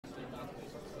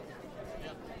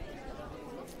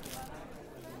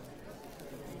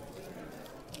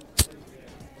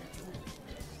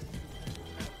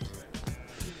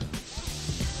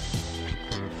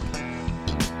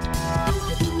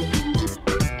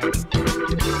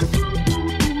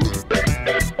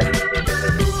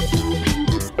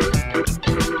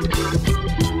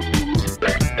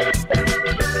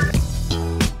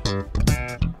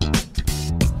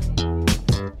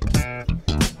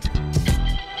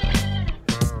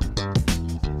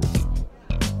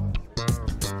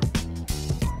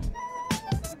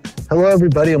Hello,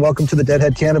 everybody, and welcome to the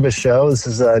Deadhead Cannabis Show. This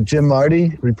is Jim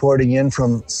Marty reporting in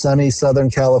from sunny Southern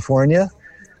California.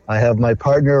 I have my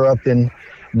partner up in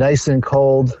nice and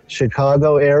cold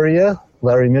Chicago area,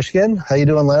 Larry Mishkin. How you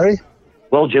doing, Larry?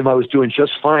 Well, Jim, I was doing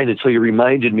just fine until you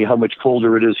reminded me how much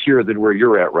colder it is here than where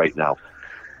you're at right now.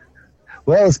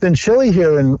 Well, it's been chilly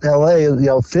here in LA,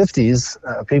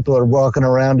 50s. People are walking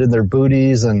around in their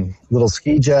booties and little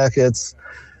ski jackets.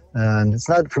 And it's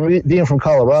not, for me, being from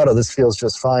Colorado, this feels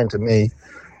just fine to me.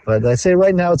 But I'd say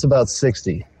right now it's about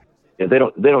 60. Yeah, they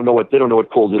don't know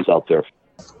what cold is out there.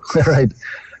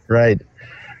 Right.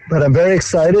 But I'm very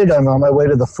excited. I'm on my way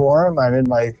to the forum. I'm in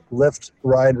my Lyft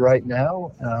ride right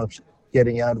now,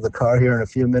 getting out of the car here in a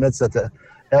few minutes at the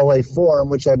LA Forum,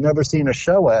 which I've never seen a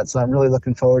show at. So I'm really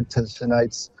looking forward to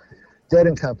tonight's Dead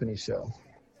 & Company show.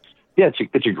 Yeah,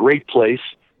 it's a great place.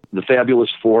 The fabulous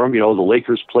Forum, the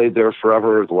Lakers played there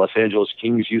forever. The Los Angeles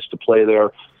Kings used to play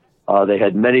there. They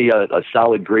had many a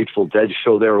solid Grateful Dead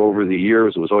show there over the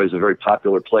years. It was always a very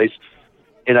popular place.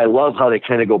 And I love how they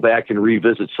kind of go back and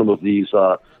revisit some of these,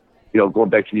 going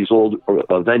back to these old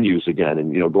venues again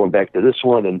and, going back to this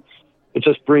one. And it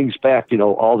just brings back,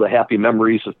 all the happy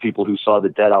memories of people who saw the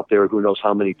Dead out there, who knows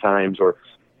how many times, or,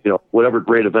 whatever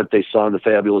great event they saw in the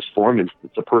fabulous Forum. And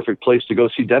it's a perfect place to go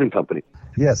see Dead & Company.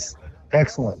 Yes.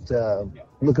 Excellent.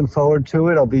 Looking forward to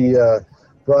it. I'll be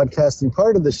broadcasting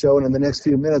part of the show in the next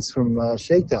few minutes from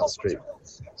Shakedown Street.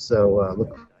 So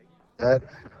look at that.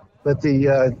 But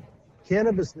the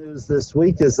cannabis news this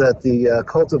week is that the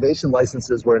cultivation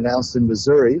licenses were announced in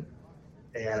Missouri,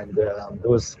 and there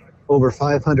was over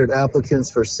 500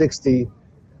 applicants for 60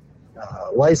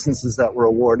 licenses that were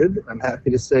awarded. I'm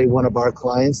happy to say one of our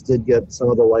clients did get some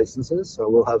of the licenses, so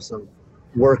we'll have some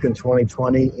work in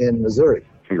 2020 in Missouri.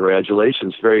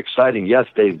 Congratulations. Very exciting. Yes,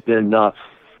 they've been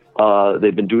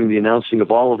doing the announcing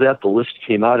of all of that. The list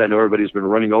came out. I know everybody's been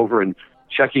running over and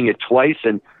checking it twice.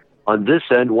 And on this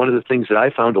end, one of the things that I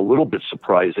found a little bit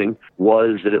surprising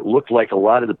was that it looked like a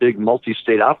lot of the big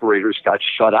multi-state operators got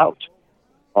shut out.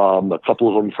 A couple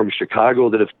of them from Chicago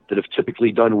that have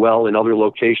typically done well in other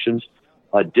locations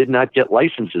did not get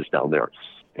licenses down there.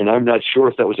 And I'm not sure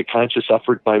if that was a conscious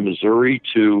effort by Missouri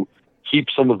to keep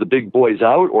some of the big boys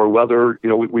out, or whether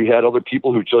we had other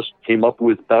people who just came up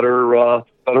with better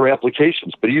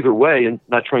applications. But either way, and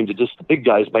not trying to diss the big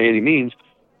guys by any means,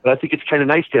 but I think it's kind of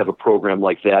nice to have a program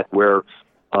like that where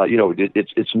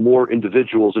it's more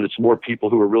individuals and it's more people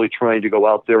who are really trying to go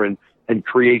out there and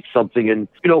create something. And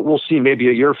we'll see. Maybe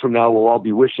a year from now, we'll all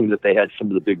be wishing that they had some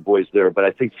of the big boys there. But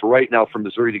I think for right now, for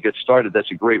Missouri to get started,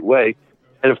 that's a great way.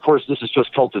 And of course, this is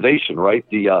just cultivation, right?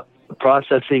 The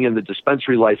processing and the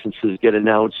dispensary licenses get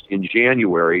announced in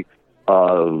January,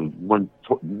 one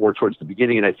more towards the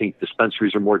beginning, and I think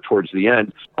dispensaries are more towards the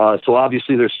end. So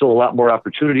obviously there's still a lot more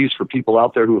opportunities for people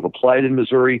out there who have applied in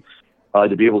Missouri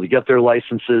to be able to get their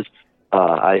licenses.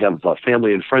 I have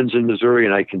family and friends in Missouri,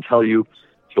 and I can tell you,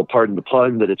 if you'll pardon the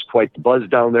pun, that it's quite the buzz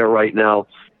down there right now.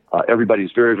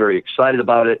 Everybody's very, very excited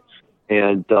about it.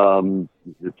 And,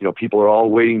 people are all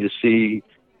waiting to see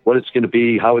what it's going to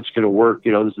be, how it's going to work.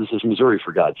 This is Missouri,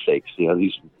 for God's sakes.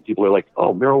 These people are like,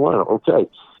 oh, marijuana, okay.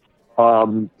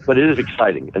 But it is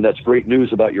exciting, and that's great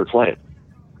news about your client.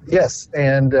 Yes,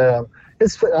 and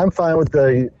I'm fine with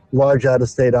the large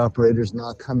out-of-state operators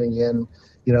not coming in.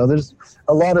 There's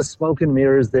a lot of smoke and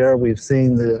mirrors there. We've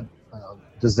seen the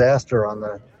disaster on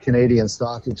the Canadian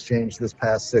Stock Exchange this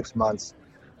past 6 months.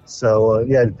 So,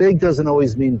 big doesn't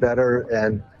always mean better,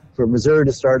 and for Missouri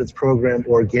to start its program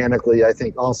organically, I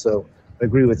think also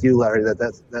agree with you, Larry,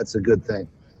 that's a good thing.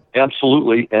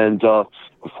 Absolutely. And, of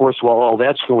course, while all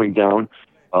that's going down,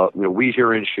 we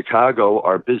here in Chicago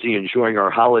are busy enjoying our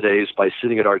holidays by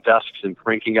sitting at our desks and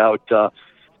cranking out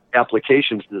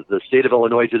applications. The state of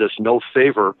Illinois did us no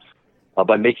favor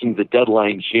by making the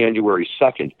deadline January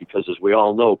 2nd, because as we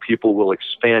all know, people will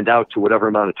expand out to whatever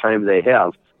amount of time they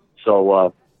have.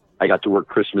 So I got to work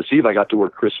Christmas Eve. I got to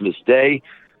work Christmas Day.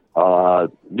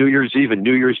 New Year's Eve and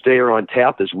New Year's Day are on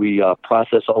tap as we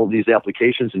process all of these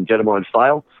applications and get them on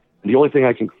file. And the only thing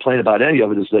I can complain about any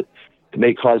of it is that it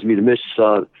may cause me to miss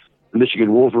the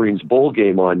Michigan Wolverines bowl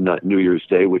game on New Year's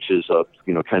Day, which is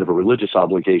kind of a religious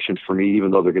obligation for me,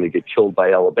 even though they're going to get killed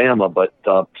by Alabama. But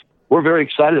we're very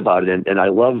excited about it, and I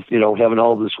love having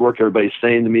all of this work. Everybody's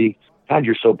saying to me, "God,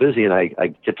 you're so busy," and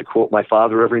I get to quote my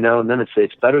father every now and then and say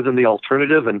it's better than the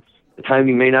alternative. And the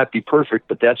timing may not be perfect,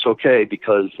 but that's okay,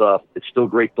 because it's still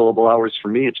great billable hours for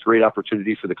me. It's great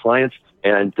opportunity for the clients.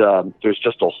 And there's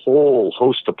just a whole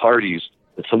host of parties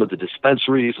that some of the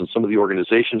dispensaries and some of the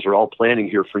organizations are all planning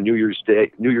here for New Year's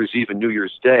Day, New Year's Eve and New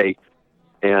Year's Day.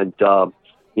 And,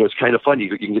 it's kind of fun.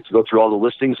 You can get to go through all the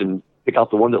listings and pick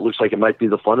out the one that looks like it might be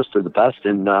the funnest or the best,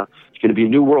 and it's going to be a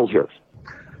new world here.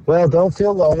 Well, don't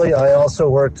feel lonely. I also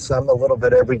worked a little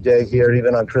bit every day here,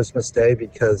 even on Christmas Day,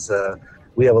 because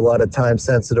we have a lot of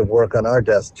time-sensitive work on our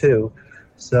desk, too.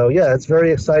 So, yeah, it's a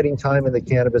very exciting time in the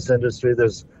cannabis industry.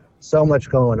 There's so much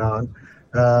going on.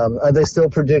 Are they still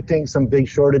predicting some big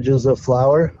shortages of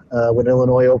flower when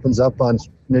Illinois opens up on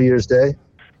New Year's Day?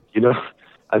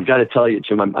 I've got to tell you,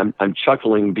 Jim, I'm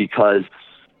chuckling because,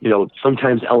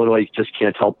 sometimes Illinois just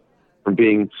can't help from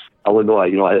being Illinois.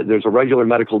 There's a regular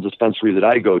medical dispensary that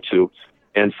I go to,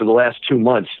 and for the last 2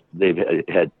 months, they've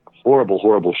had horrible,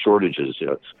 horrible shortages.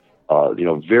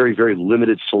 Very, very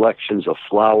limited selections of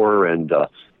flower and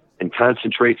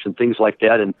concentrates and things like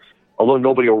that. And although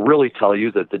nobody will really tell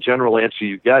you, that the general answer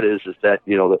you get is that,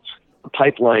 the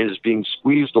pipeline is being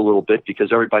squeezed a little bit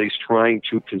because everybody's trying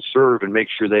to conserve and make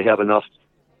sure they have enough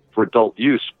for adult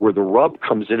use. Where the rub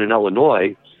comes in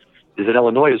Illinois is that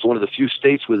Illinois is one of the few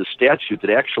states with a statute that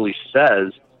actually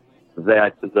says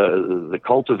that the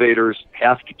cultivators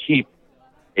have to keep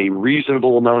a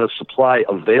reasonable amount of supply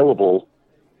available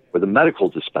for the medical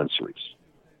dispensaries.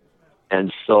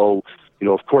 And so,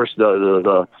 of course,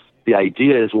 the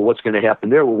idea is, well, what's going to happen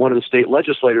there? Well, one of the state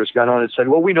legislators got on and said,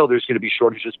 well, we know there's going to be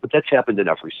shortages, but that's happened in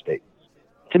every state.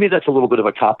 To me, that's a little bit of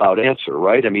a cop-out answer,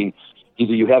 right? I mean,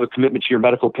 either you have a commitment to your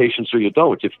medical patients or you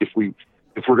don't.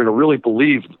 If we're going to really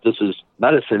believe that this is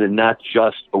medicine and not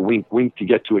just a wink to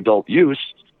get to adult use,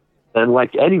 then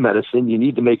like any medicine, you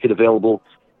need to make it available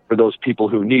for those people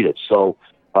who need it. So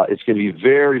it's going to be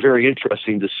very, very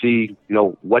interesting to see,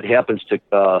 what happens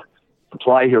to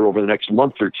supply here over the next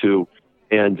month or two,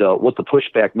 and what the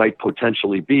pushback might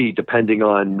potentially be, depending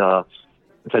on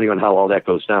how all that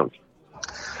goes down.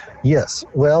 Yes.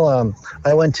 Well,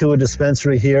 I went to a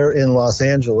dispensary here in Los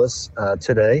Angeles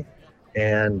today,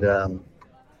 and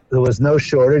there was no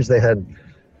shortage. They had,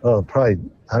 probably,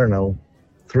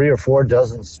 3 or 4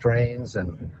 dozen strains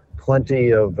and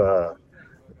plenty of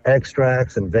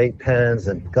extracts and vape pens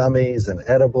and gummies and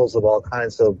edibles of all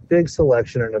kinds. So big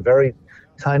selection in a very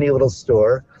tiny little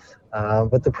store.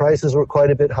 But the prices were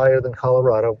quite a bit higher than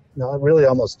Colorado. No, really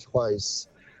almost twice.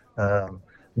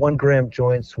 1 gram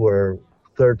joints were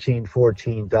 $13,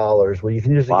 $14. Well, you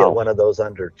can usually get one of those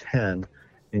under 10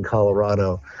 in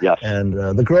Colorado. Yes. And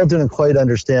the girl didn't quite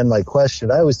understand my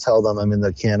question. I always tell them I'm in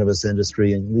the cannabis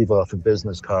industry and leave off a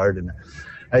business card. And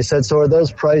I said, so are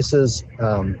those prices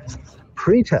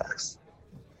pre-tax?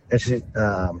 And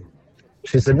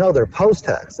she said, no, they're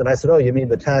post-tax. And I said, oh, you mean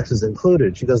the tax is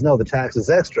included? She goes, no, the tax is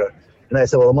extra. And I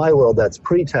said, well, in my world, that's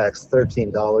pre-tax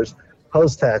 $13.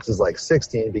 Post-tax is like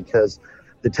 $16 because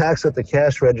the tax at the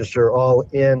cash register, all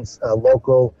in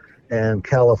local and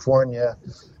California,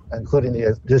 including the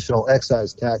additional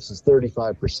excise tax, is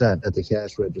 35% at the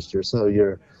cash register. So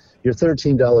your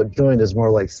 $13 joint is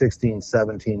more like $16,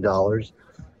 $17.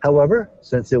 However,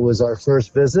 since it was our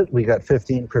first visit, we got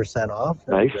 15% off.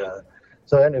 Nice.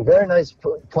 So anyway, very nice,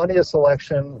 plenty of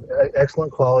selection,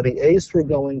 excellent quality. Ace were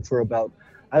going for about,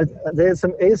 they had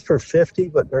some Ace for 50,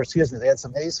 they had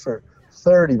some Ace for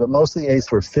 30, but most of the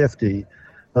Ace were 50.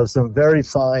 Some very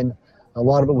fine, a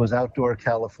lot of it was outdoor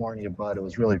California, but it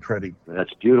was really pretty.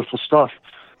 That's beautiful stuff.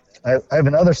 I have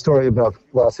another story about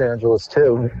Los Angeles,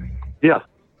 too. Yeah.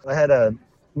 I had a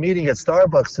meeting at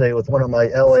Starbucks today with one of my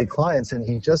LA clients, and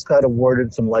he just got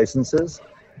awarded some licenses.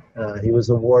 He was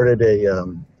awarded a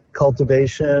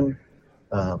cultivation,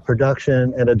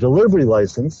 production, and a delivery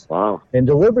license. Wow. And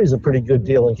delivery is a pretty good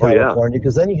deal in California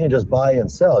because then you can just buy and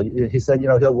sell. He said,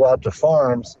 he'll go out to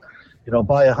farms,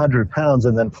 buy 100 pounds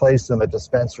and then place them at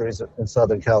dispensaries in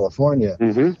Southern California.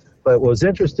 Mm-hmm. But what was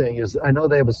interesting is I know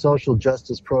they have a social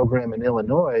justice program in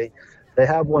Illinois. They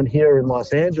have one here in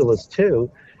Los Angeles,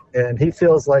 too. And he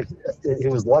feels like he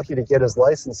was lucky to get his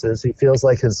licenses. He feels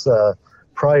like his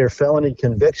prior felony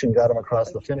conviction got him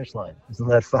across the finish line. Isn't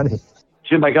that funny?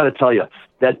 Jim, I got to tell you,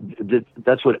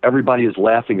 that's what everybody is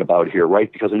laughing about here,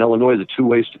 right? Because in Illinois, the 2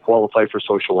 ways to qualify for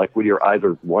social equity are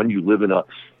either, one, you live in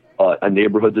a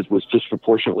neighborhood that was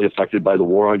disproportionately affected by the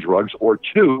war on drugs, or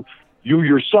 2, you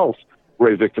yourself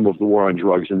were a victim of the war on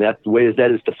drugs. And the way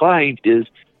that is defined is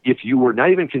if you were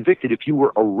not even convicted, if you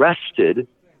were arrested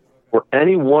for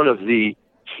any one of the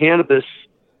cannabis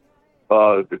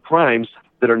crimes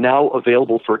that are now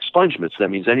available for expungement. So that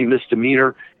means any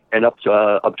misdemeanor and up to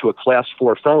a class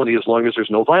 4 felony, as long as there's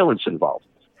no violence involved.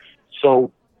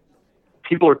 So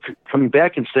people are coming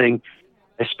back and saying,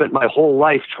 I spent my whole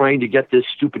life trying to get this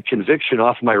stupid conviction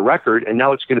off my record, and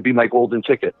now it's going to be my golden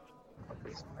ticket.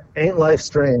 Ain't life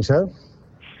strange, huh?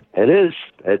 It is.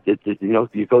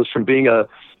 It goes from being a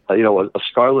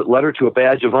scarlet letter to a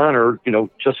badge of honor,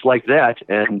 just like that.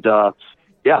 And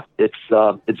yeah,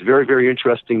 it's very, very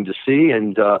interesting to see,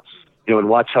 and and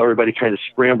watch how everybody kind of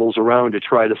scrambles around to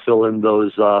try to fill in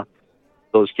those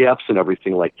gaps and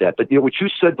everything like that. But what you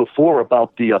said before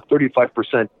about the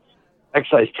 35%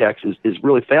 excise tax is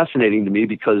really fascinating to me,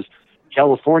 because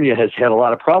California has had a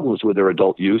lot of problems with their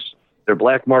adult use. Their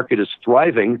black market is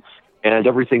thriving, and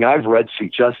everything I've read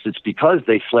suggests it's because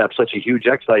they slap such a huge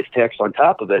excise tax on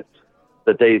top of it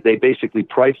that they basically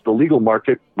price the legal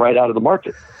market right out of the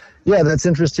market. Yeah, that's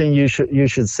interesting. You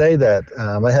should say that.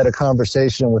 I had a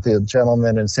conversation with a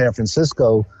gentleman in San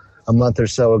Francisco a month or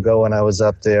so ago when I was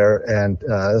up there, and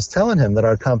I was telling him that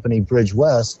our company, Bridge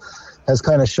West, has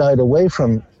kind of shied away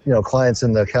from clients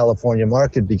in the California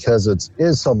market because it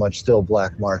is so much still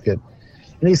black market.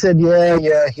 And he said,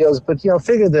 yeah. He goes, but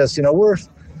figure this. We're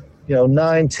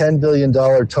 $9-10 billion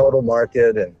total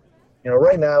market, and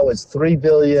right now it's $3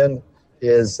 billion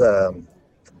is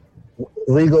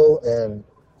legal and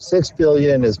 $6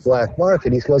 billion is black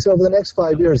market. He goes, over the next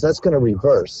 5 years, that's going to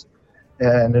reverse.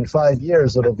 And in 5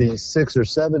 years, it'll be $6 or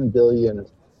 $7 billion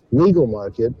legal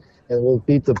market, and we'll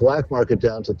beat the black market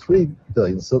down to $3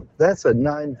 billion. So that's a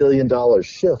 $9 billion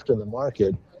shift in the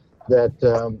market that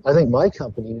I think my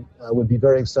company would be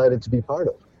very excited to be part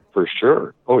of. For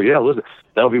sure. Oh, yeah. Listen,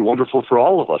 that'll be wonderful for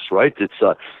all of us, right? It's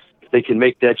if they can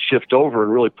make that shift over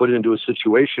and really put it into a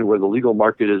situation where the legal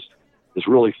market is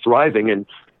really thriving. And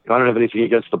I don't have anything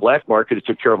against the black market. It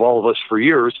took care of all of us for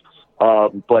years.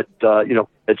 But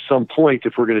at some point,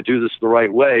 if we're going to do this the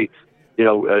right way,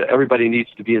 everybody needs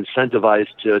to be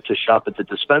incentivized to shop at the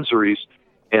dispensaries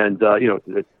and,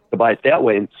 to buy it that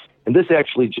way. And this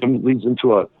actually, Jim, leads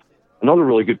into another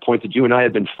really good point that you and I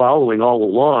have been following all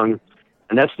along,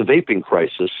 and that's the vaping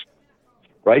crisis,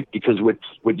 right? Because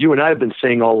what you and I have been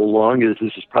saying all along is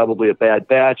this is probably a bad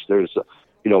batch. There's,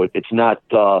 it's not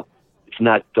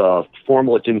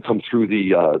formal. It didn't come through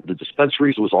the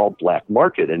dispensaries. It was all black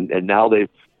market, and now they've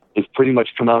pretty much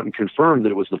come out and confirmed that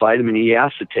it was the vitamin E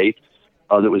acetate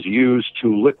that was used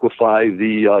to liquefy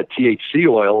the THC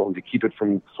oil and to keep it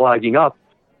from clogging up.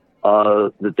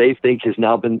 That they think has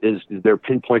now they're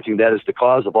pinpointing that as the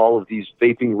cause of all of these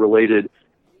vaping related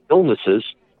illnesses.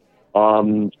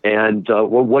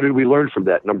 What did we learn from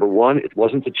that? Number one, it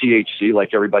wasn't the THC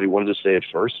like everybody wanted to say at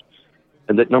first.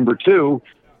 And that number two,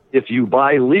 if you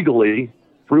buy legally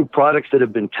through products that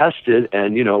have been tested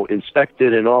and,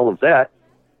 inspected and all of that,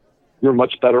 you're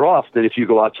much better off than if you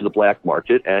go out to the black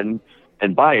market and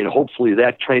buy. And hopefully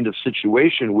that kind of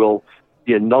situation will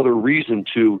be another reason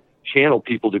to channel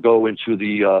people to go into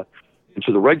the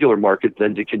regular market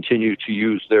than to continue to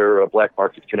use their black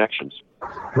market connections.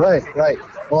 Right.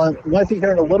 Well, I might be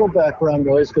hearing a little background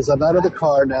noise because I'm out of the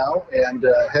car now and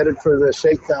headed for the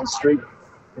Shakedown Street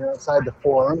outside the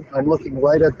Forum. I'm looking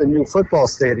right at the new football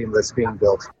stadium that's being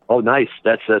built. Oh, nice.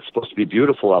 That's supposed to be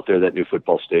beautiful out there, that new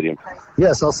football stadium.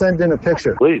 Yes, I'll send in a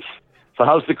picture. Please. So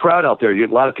how's the crowd out there? You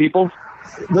get a lot of people?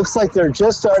 It looks like they're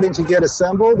just starting to get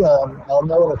assembled. I'll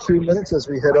know in a few minutes as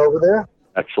we head over there.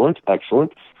 Excellent.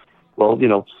 Well,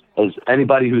 as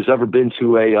anybody who's ever been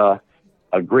to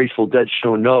a Grateful Dead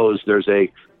show knows, there's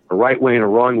a right way and a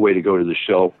wrong way to go to the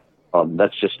show.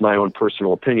 That's just my own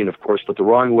personal opinion, of course, but the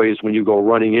wrong way is when you go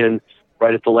running in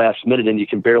right at the last minute and you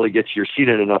can barely get to your seat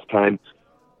in enough time.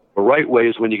 The right way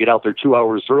is when you get out there 2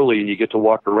 hours early and you get to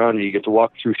walk around and you get to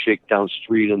walk through Shakedown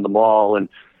Street and the mall and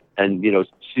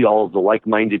see all of the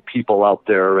like-minded people out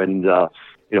there and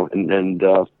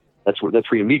that's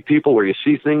where you meet people, where you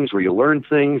see things, where you learn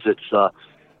things.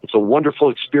 It's a wonderful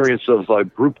experience of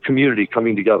group community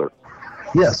coming together.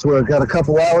 Yes, we've got a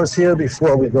couple hours here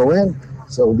before we go in,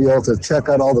 so we'll be able to check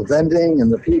out all the vending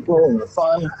and the people and the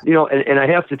fun. And I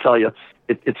have to tell you,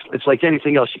 it's like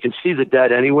anything else. You can see the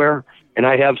Dead anywhere, and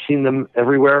I have seen them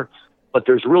everywhere, but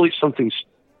there's really something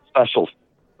special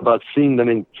about seeing them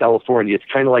in California. It's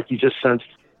kind of like you just sense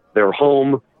their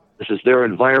home. This is their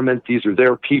environment. These are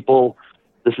their people.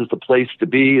 This is the place to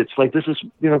be. It's like this is,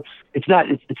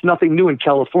 it's nothing new in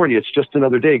California. It's just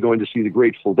another day going to see the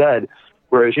Grateful Dead.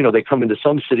 Whereas, they come into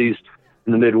some cities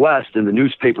in the Midwest and the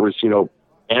newspapers,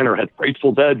 banner had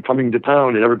Grateful Dead coming to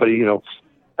town and everybody,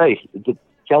 hey,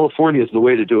 California is the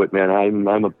way to do it, man.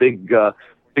 I'm a big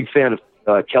fan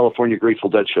of California Grateful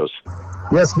Dead shows.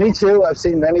 Yes, me too. I've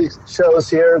seen many shows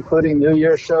here, including New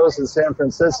Year's shows in San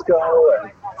Francisco.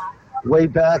 And way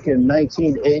back in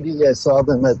 1980, I saw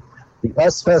them at the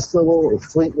US Festival with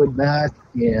Fleetwood Mac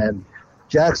and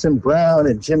Jackson Browne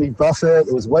and Jimmy Buffett.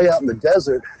 It was way out in the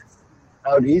desert,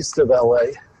 out east of LA.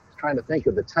 I'm trying to think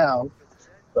of the town,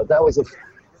 but that was the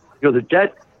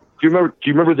Dead. Do you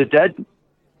remember the Dead?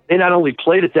 They not only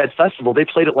played at that festival, they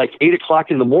played at like 8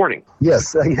 o'clock in the morning.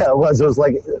 Yes, yeah, it was. It was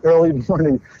like early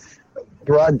morning.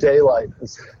 broad daylight.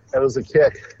 That was a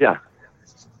kick. Yeah,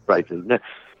 right.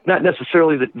 Not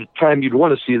necessarily the time you'd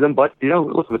want to see them, but,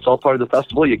 look, it's all part of the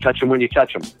festival. You catch them when you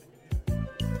catch them.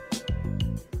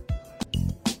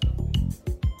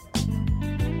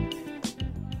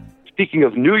 Speaking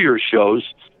of New Year's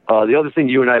shows, the other thing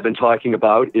you and I have been talking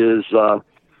about is that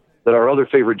our other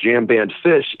favorite jam band,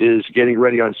 Phish, is getting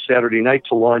ready on Saturday night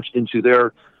to launch into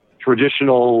their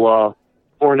traditional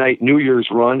 4-night New Year's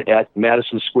run at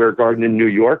Madison Square Garden in New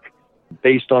York,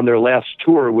 based on their last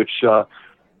tour, which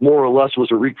more or less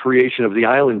was a recreation of the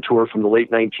Island tour from the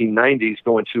late 1990s,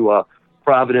 going to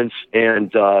Providence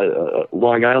and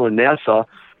Long Island, Nassau.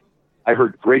 I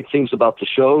heard great things about the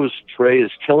shows. Trey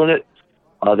is killing it.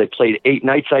 They played 8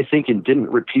 nights, I think, and didn't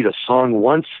repeat a song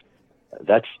once.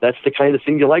 That's the kind of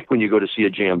thing you like when you go to see a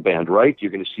jam band, right?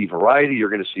 You're going to see variety. You're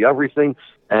going to see everything.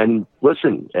 And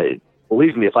listen,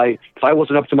 believe me, if I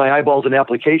wasn't up to my eyeballs in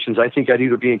applications, I think I'd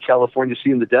either be in California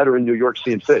seeing the Dead or in New York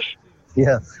seeing Phish.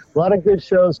 Yeah, a lot of good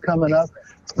shows coming up.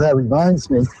 That reminds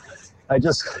me, I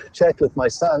just checked with my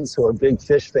sons who are big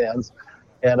Phish fans,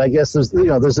 and I guess there's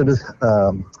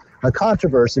a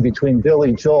controversy between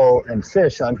Billy Joel and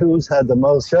Phish on who's had the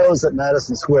most shows at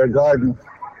Madison Square Garden,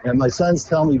 and my sons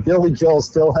tell me Billy Joel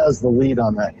still has the lead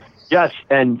on that. Yes,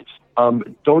 and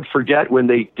don't forget when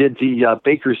they did the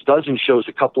Baker's Dozen shows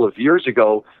a couple of years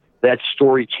ago, that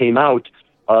story came out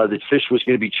that Phish was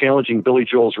going to be challenging Billy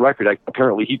Joel's record.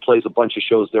 Apparently he plays a bunch of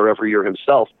shows there every year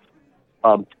himself.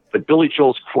 But Billy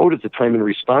Joel's quote at the time in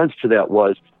response to that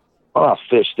was,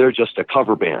 Phish, they're just a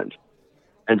cover band.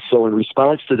 And so in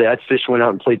response to that, Phish went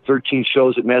out and played 13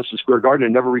 shows at Madison Square Garden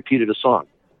and never repeated a song.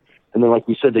 And then, like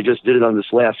we said, they just did it on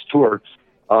this last tour,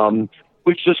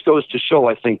 which just goes to show,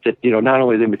 I think, that, not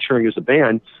only are they maturing as a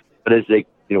band, but as they,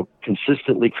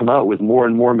 consistently come out with more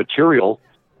and more material,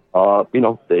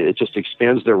 it just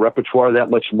expands their repertoire that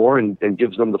much more and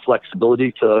gives them the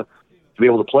flexibility to be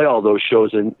able to play all those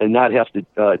shows and not have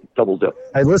to double dip.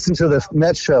 I listened to the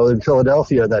Met show in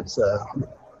Philadelphia that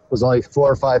was only 4,000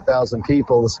 or 5,000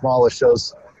 people, the smallest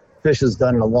shows Phish has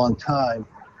done in a long time,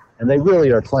 and they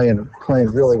really are playing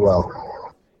really well.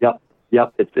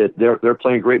 Yep. They're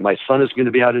playing great. My son is going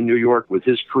to be out in New York with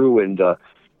his crew and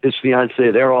his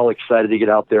fiance. They're all excited to get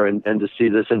out there and to see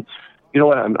this. And you know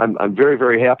what? I'm very,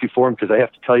 very happy for him, because I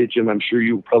have to tell you, Jim, I'm sure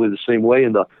you were probably the same way.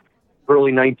 In the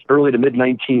early to mid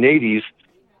 1980s,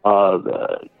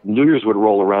 New Year's would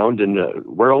roll around, and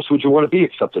where else would you want to be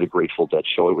except at a Grateful Dead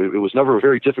show? It was never a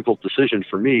very difficult decision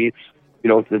for me.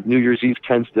 The New Year's Eve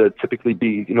tends to typically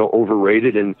be,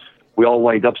 overrated, and we all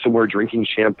wind up somewhere drinking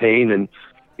champagne and,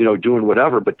 doing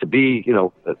whatever. But to be,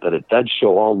 at a Dead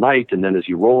show all night, and then as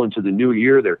you roll into the new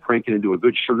year, they're cranking into a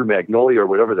good Sugar Magnolia or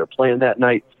whatever they're playing that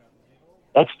night.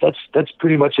 That's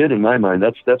pretty much it in my mind.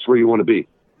 That's where you want to be.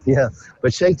 Yeah,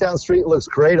 but Shakedown Street looks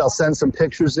great. I'll send some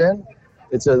pictures in.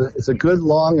 It's a good,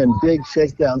 long, and big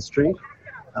Shakedown Street.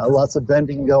 Lots of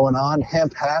vending going on,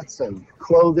 hemp hats and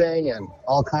clothing and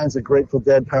all kinds of Grateful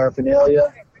Dead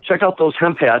paraphernalia. Check out those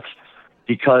hemp hats,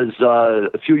 because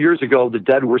a few years ago, the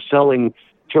Dead were selling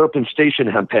Terrapin Station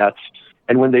hemp hats,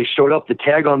 and when they showed up, the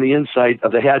tag on the inside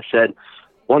of the hat said,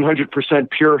 100%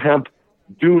 pure hemp,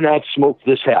 do not smoke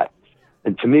this hat.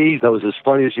 And to me, that was as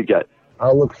funny as you get.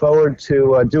 I'll look forward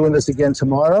to doing this again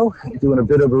tomorrow, doing a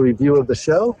bit of a review of the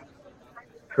show.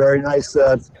 Very nice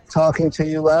talking to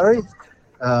you, Larry.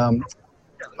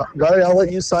 Larry, I'll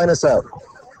let you sign us out.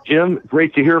 Jim,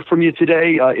 great to hear from you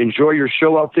today. Enjoy your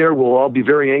show out there. We'll all be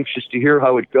very anxious to hear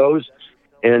how it goes.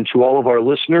 And to all of our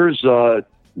listeners,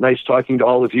 nice talking to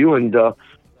all of you. And we'll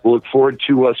look forward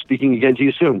to speaking again to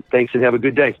you soon. Thanks, and have a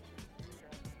good day.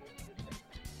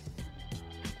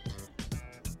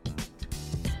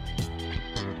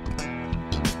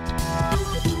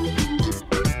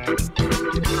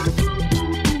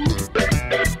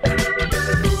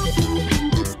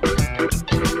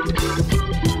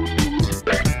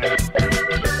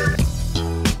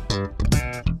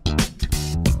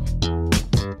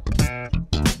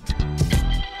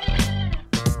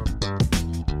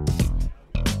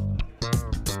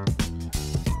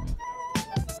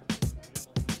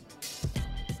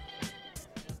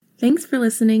 Thanks for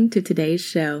listening to today's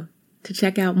show. To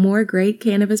check out more great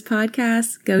cannabis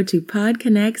podcasts, go to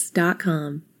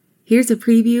podconnects.com. Here's a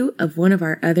preview of one of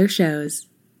our other shows.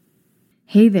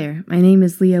 Hey there, my name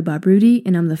is Leah Babrudi,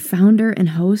 and I'm the founder and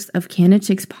host of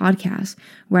CannaChicks Podcast,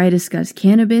 where I discuss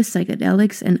cannabis,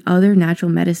 psychedelics, and other natural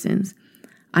medicines.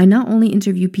 I not only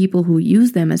interview people who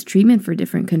use them as treatment for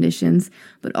different conditions,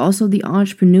 but also the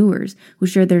entrepreneurs who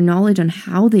share their knowledge on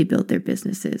how they built their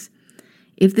businesses.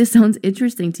 If this sounds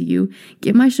interesting to you,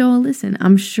 give my show a listen.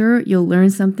 I'm sure you'll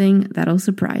learn something that'll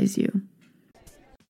surprise you.